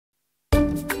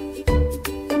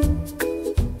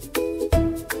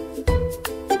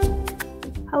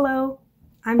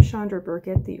I'm Chaundra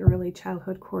Burket, the Early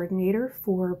Childhood Coordinator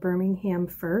for Birmingham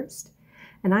First,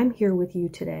 and I'm here with you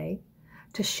today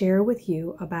to share with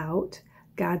you about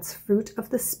God's fruit of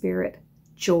the Spirit,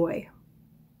 joy.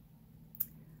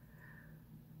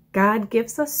 God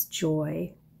gives us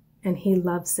joy, and He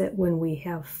loves it when we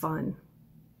have fun.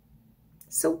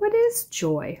 So what is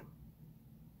joy?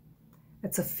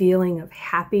 It's a feeling of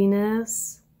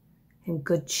happiness and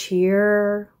good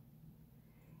cheer.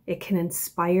 It can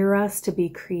inspire us to be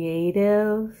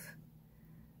creative.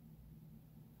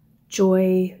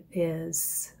 Joy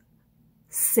is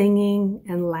singing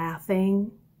and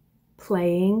laughing,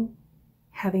 playing,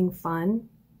 having fun.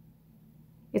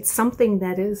 It's something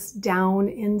that is down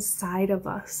inside of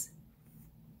us.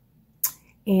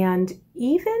 And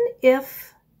even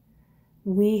if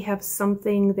we have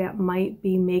something that might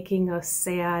be making us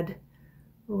sad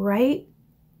right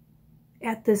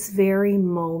at this very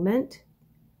moment,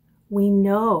 we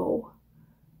know,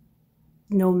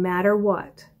 no matter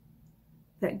what,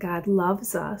 that God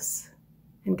loves us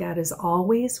and God is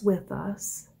always with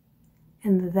us,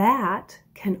 and that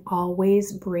can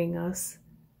always bring us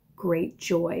great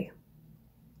joy.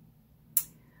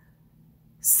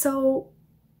 So,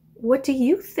 what do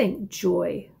you think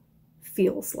joy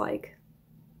feels like?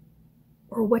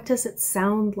 Or what does it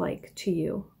sound like to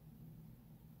you?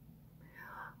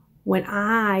 When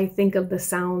I think of the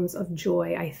sounds of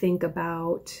joy, I think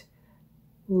about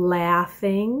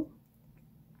laughing.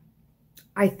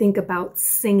 I think about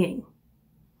singing.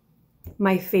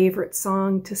 My favorite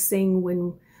song to sing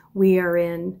when we are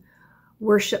in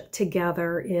worship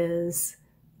together is,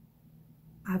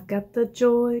 I've got the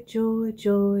joy, joy,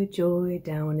 joy, joy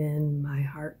down in my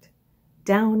heart,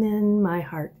 down in my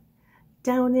heart,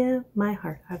 down in my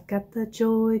heart. I've got the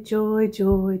joy, joy,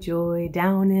 joy, joy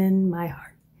down in my heart.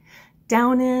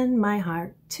 Down in my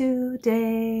heart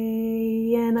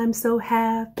today, and I'm so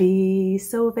happy,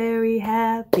 so very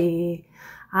happy.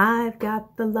 I've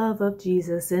got the love of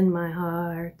Jesus in my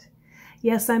heart.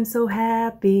 Yes, I'm so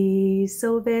happy,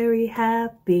 so very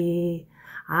happy.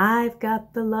 I've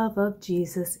got the love of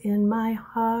Jesus in my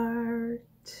heart.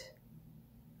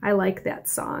 I like that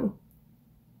song.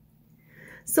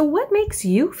 So what makes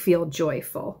you feel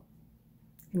joyful?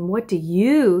 And what do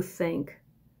you think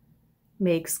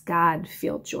makes God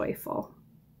feel joyful?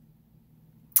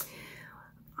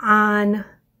 On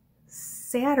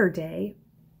Saturday,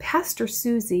 Pastor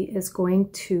Susie is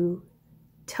going to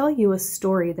tell you a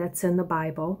story that's in the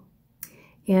Bible,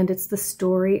 and it's the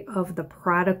story of the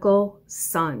prodigal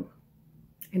son.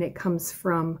 And it comes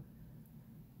from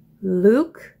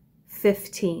Luke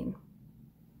 15.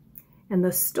 And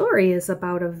the story is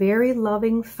about a very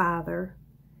loving father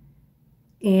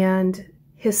and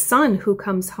his son who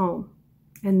comes home.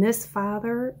 And this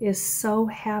father is so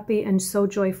happy and so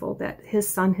joyful that his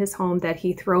son is home that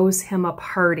he throws him a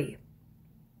party.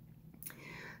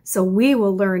 So we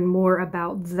will learn more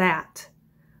about that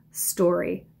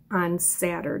story on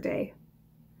Saturday.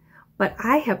 But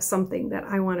I have something that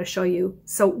I want to show you.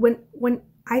 So when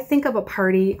I think of a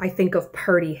party, I think of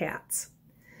party hats.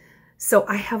 So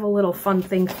I have a little fun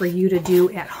thing for you to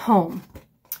do at home.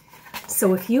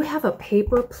 So if you have a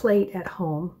paper plate at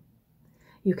home,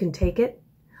 you can take it,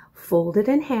 fold it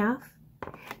in half,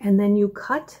 and then you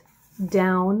cut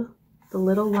down the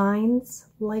little lines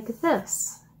like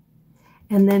this.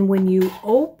 And then when you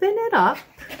open it up,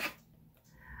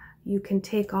 you can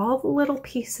take all the little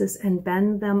pieces and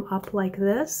bend them up like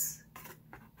this,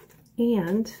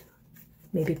 and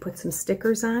maybe put some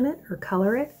stickers on it or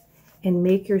color it, and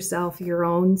make yourself your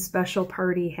own special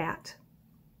party hat.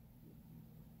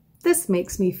 This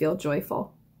makes me feel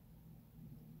joyful.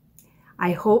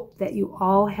 I hope that you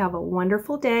all have a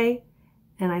wonderful day,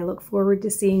 and I look forward to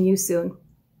seeing you soon.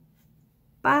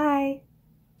 Bye.